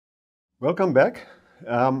Welcome back.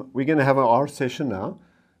 We're going to have an R session now,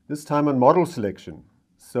 this time on model selection.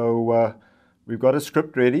 So we've got a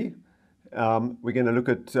script ready. We're going to look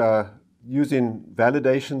at using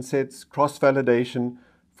validation sets, cross-validation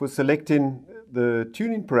for selecting the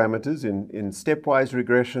tuning parameters in stepwise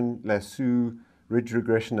regression, lasso, ridge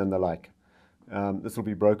regression, and the like. This will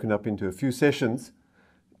be broken up into a few sessions.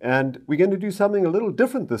 And we're going to do something a little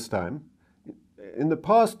different this time. In the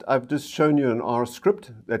past, I've just shown you an R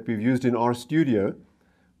script that we've used in RStudio,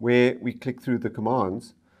 where we click through the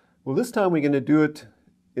commands. Well, this time we're going to do it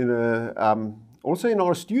in also in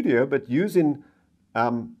RStudio, but using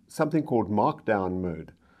something called Markdown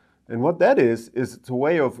Mode. And what that is it's a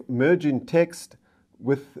way of merging text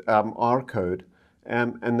with R code,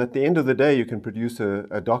 and at the end of the day, you can produce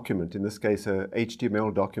a document, in this case, a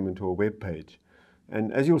HTML document or a web page.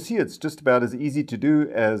 And as you'll see, it's just about as easy to do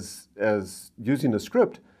as using a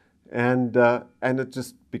script, and it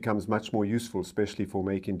just becomes much more useful, especially for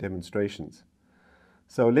making demonstrations.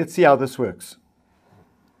 So let's see how this works.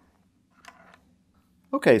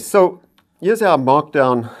 Okay, so here's our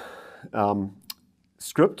Markdown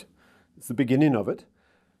script. It's the beginning of it.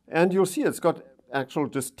 And you'll see it's got actual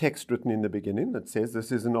just text written in the beginning that says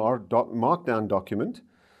this is an Markdown document,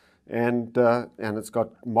 and it's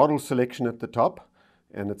got model selection at the top.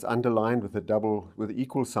 And it's underlined with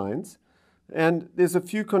equal signs. And there's a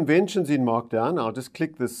few conventions in Markdown. I'll just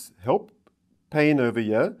click this help pane over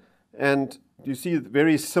here, and you see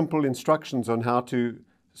very simple instructions on how to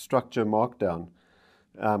structure Markdown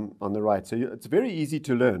on the right. So it's very easy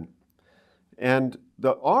to learn. And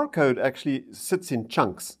the R code actually sits in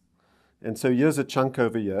chunks. And so here's a chunk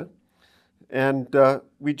over here. And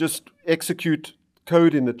we just execute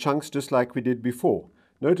code in the chunks just like we did before.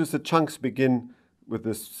 Notice the chunks begin with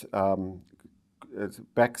this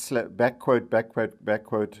back quote, back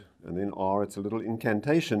quote, and then R. It's a little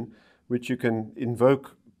incantation, which you can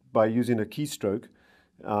invoke by using a keystroke.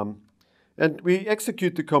 And we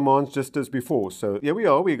execute the commands just as before. So here we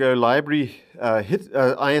are. We go library hit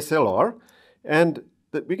ISLR, and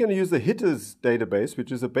we're going to use the hitters database,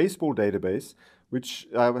 which is a baseball database, which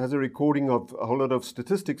has a recording of a whole lot of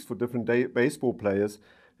statistics for different baseball players,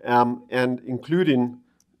 and including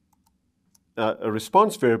a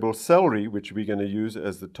response variable, celery, which we're going to use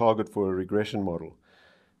as the target for a regression model.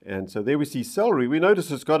 And so there we see celery. We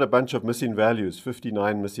notice it's got a bunch of missing values,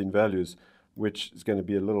 59 missing values, which is going to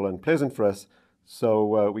be a little unpleasant for us. So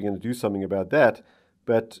we're going to do something about that.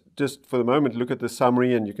 But just for the moment, look at the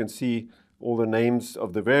summary, and you can see all the names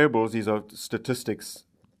of the variables. These are statistics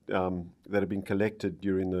that have been collected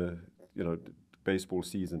during the baseball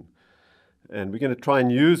season. And we're going to try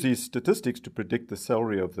and use these statistics to predict the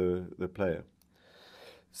salary of the player.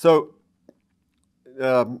 So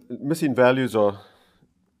missing values there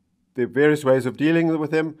are various ways of dealing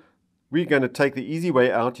with them. We're going to take the easy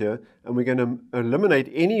way out here, and we're going to eliminate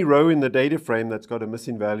any row in the data frame that's got a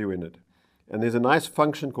missing value in it. And there's a nice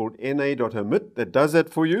function called na.omit that does that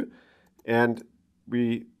for you. And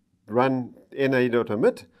we run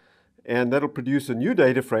na.omit, and that'll produce a new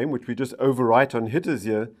data frame, which we just overwrite on hitters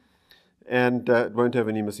here. And it won't have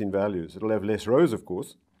any missing values. It'll have less rows, of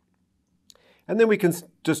course. And then we can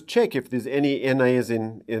just check if there's any NAs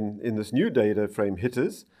in this new data frame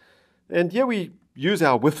hitters. And here we use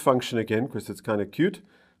our with function again, because it's kind of cute.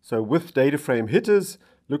 So with data frame hitters,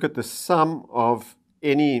 look at the sum of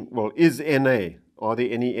is NA. Are there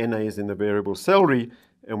any NAs in the variable celery?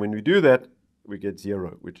 And when we do that, we get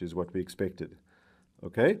 0, which is what we expected.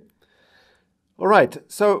 Okay? All right,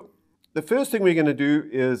 so the first thing we're going to do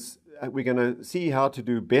is we're going to see how to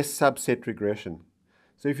do best subset regression.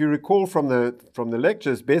 So if you recall from the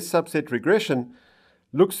lectures, best subset regression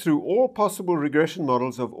looks through all possible regression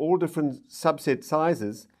models of all different subset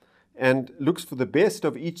sizes and looks for the best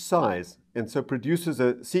of each size, and so produces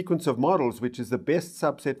a sequence of models which is the best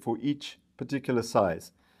subset for each particular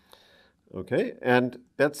size. Okay, and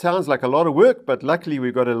that sounds like a lot of work, but luckily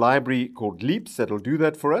we've got a library called Leaps that'll do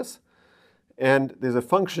that for us. And there's a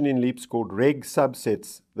function in Leaps called reg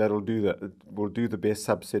subsets that'll do that. It will do the best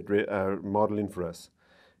subset modeling for us.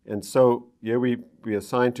 And so here we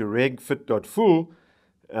assign to reg fit.full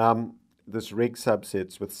this reg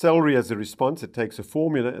subsets. With celery as a response, it takes a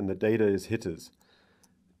formula, and the data is hitters.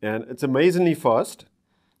 And it's amazingly fast.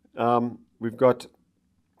 We've got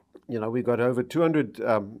over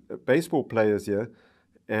 200 baseball players here,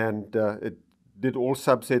 and it did all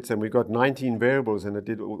subsets, and we got 19 variables, and it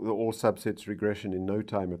did all subsets regression in no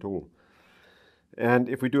time at all. And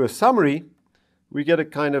if we do a summary, we get a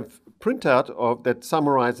kind of printout that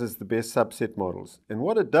summarizes the best subset models. And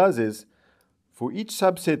what it does is, for each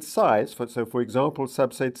subset size, so for example,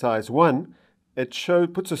 subset size 1,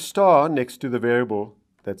 it puts a star next to the variable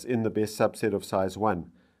that's in the best subset of size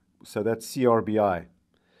 1. So that's CRBI.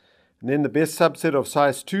 And then the best subset of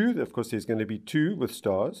size 2, of course, there's going to be 2 with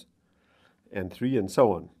stars, and 3, and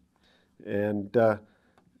so on. And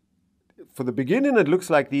for the beginning, it looks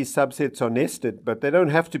like these subsets are nested, but they don't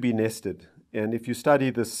have to be nested. And if you study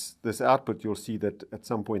this output, you'll see that at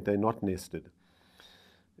some point they're not nested.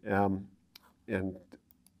 And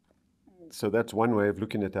so that's one way of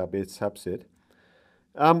looking at our best subset.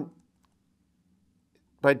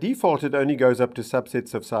 By default, it only goes up to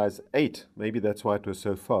subsets of size 8. Maybe that's why it was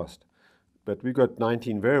so fast. But we've got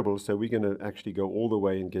 19 variables, so we're going to actually go all the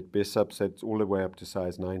way and get best subsets all the way up to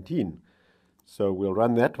size 19. So we'll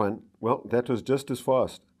run that one. Well, that was just as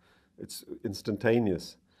fast. It's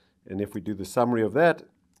instantaneous. And if we do the summary of that,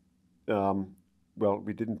 well,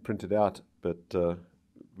 we didn't print it out, but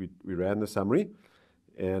we ran the summary,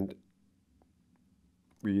 and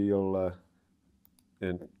we'll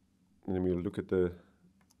and then we'll look at the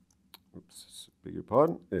beg your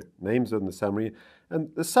pardon, names on the summary. And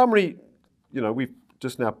the summary, we've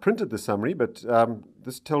just now printed the summary, but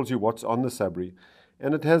this tells you what's on the summary.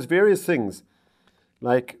 And it has various things.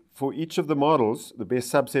 Like for each of the models, the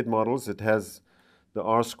best subset models, it has the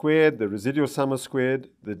R squared, the residual summa squared,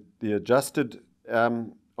 the adjusted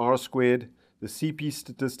R squared, the CP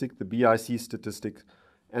statistic, the BIC statistic,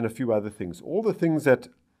 and a few other things. All the things that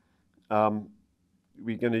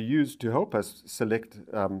we're going to use to help us select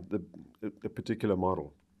the particular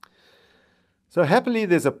model. So happily,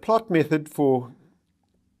 there's a plot method for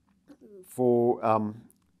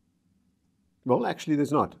well, actually,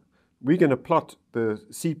 there's not. We're going to plot the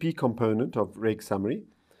CP component of reg summary.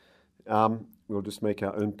 We'll just make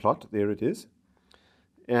our own plot. There it is.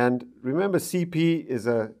 And remember, CP is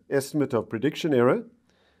an estimate of prediction error.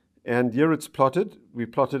 And here it's plotted. We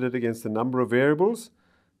plotted it against the number of variables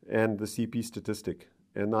and the CP statistic.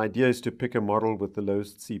 And the idea is to pick a model with the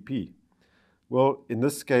lowest CP. Well, in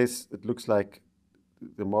this case, it looks like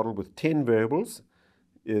the model with 10 variables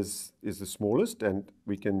is the smallest, and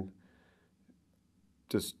we can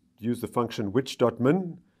just use the function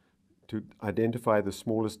which.min to identify the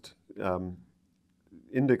smallest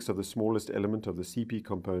index of the smallest element of the CP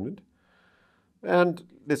component. And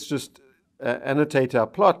let's just annotate our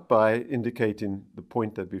plot by indicating the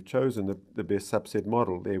point that we've chosen, the best subset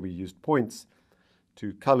model. There we used points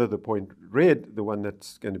to color the point red, the one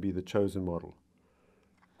that's going to be the chosen model.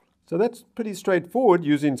 So that's pretty straightforward,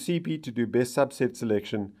 using CP to do best subset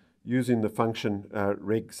selection using the function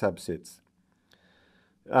reg subsets.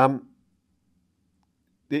 There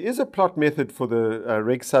is a plot method for the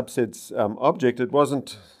reg subsets object. It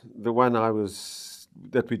wasn't the one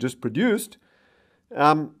that we just produced.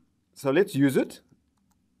 So let's use it.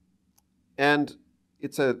 And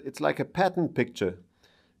it's like a pattern picture.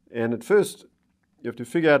 And at first, you have to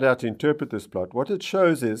figure out how to interpret this plot. What it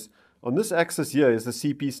shows is, on this axis here is the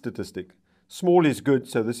CP statistic. Small is good,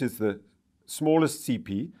 so this is the smallest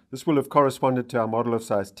CP. This will have corresponded to our model of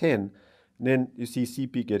size 10. And then you see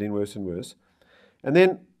CP getting worse and worse. And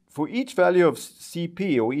then for each value of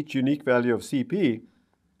CP, or each unique value of CP,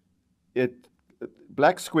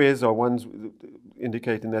 black squares are ones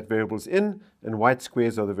indicating that variable's in, and white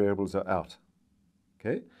squares are the variables are out.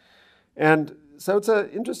 Okay? And so it's an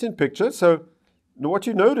interesting picture. So what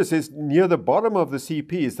you notice is near the bottom of the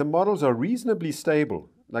CPs, the models are reasonably stable.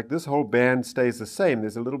 Like this whole band stays the same.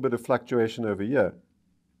 There's a little bit of fluctuation over here.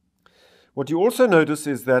 What you also notice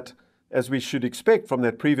is that, as we should expect from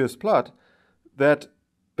that previous plot, that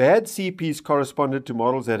bad CPs corresponded to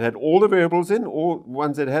models that had all the variables in, or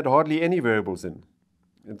ones that had hardly any variables in.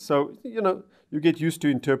 And so, you get used to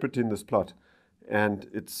interpreting this plot. And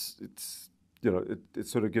it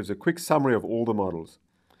sort of gives a quick summary of all the models,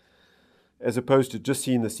 as opposed to just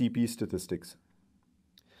seeing the CP statistics.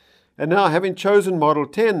 And now, having chosen model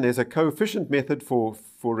 10, there's a coefficient method for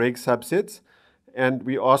reg subsets, and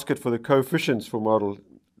we ask it for the coefficients for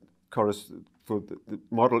the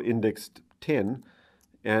model indexed 10,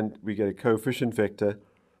 and we get a coefficient vector,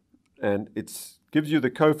 and it gives you the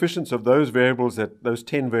coefficients of those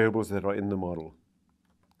 10 variables that are in the model.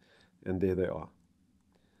 And there they are.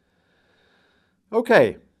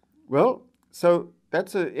 Okay, well, so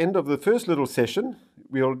that's the end of the first little session.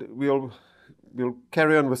 We'll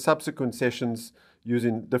carry on with subsequent sessions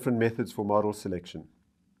using different methods for model selection.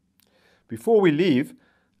 Before we leave,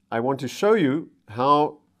 I want to show you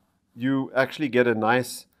how you actually get a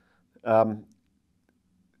nice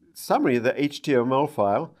summary, the HTML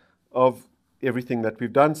file of everything that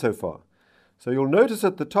we've done so far. So you'll notice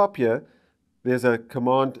at the top here, there's a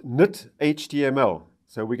command knit HTML.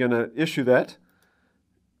 So we're going to issue that.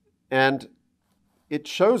 And it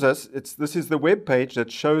shows us, this is the web page that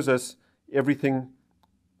shows us everything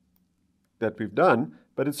that we've done,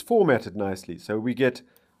 but it's formatted nicely. So we get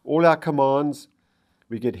all our commands,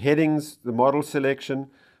 we get headings, the model selection,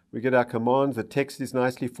 we get our commands, the text is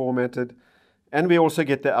nicely formatted, and we also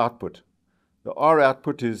get the output. The R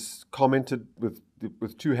output is commented with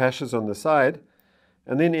 2 hashes on the side,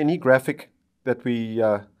 and then any graphic that we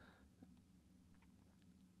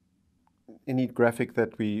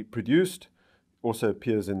produced also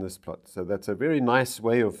appears in this plot. So that's a very nice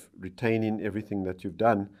way of retaining everything that you've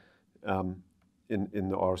done in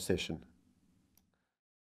the R session.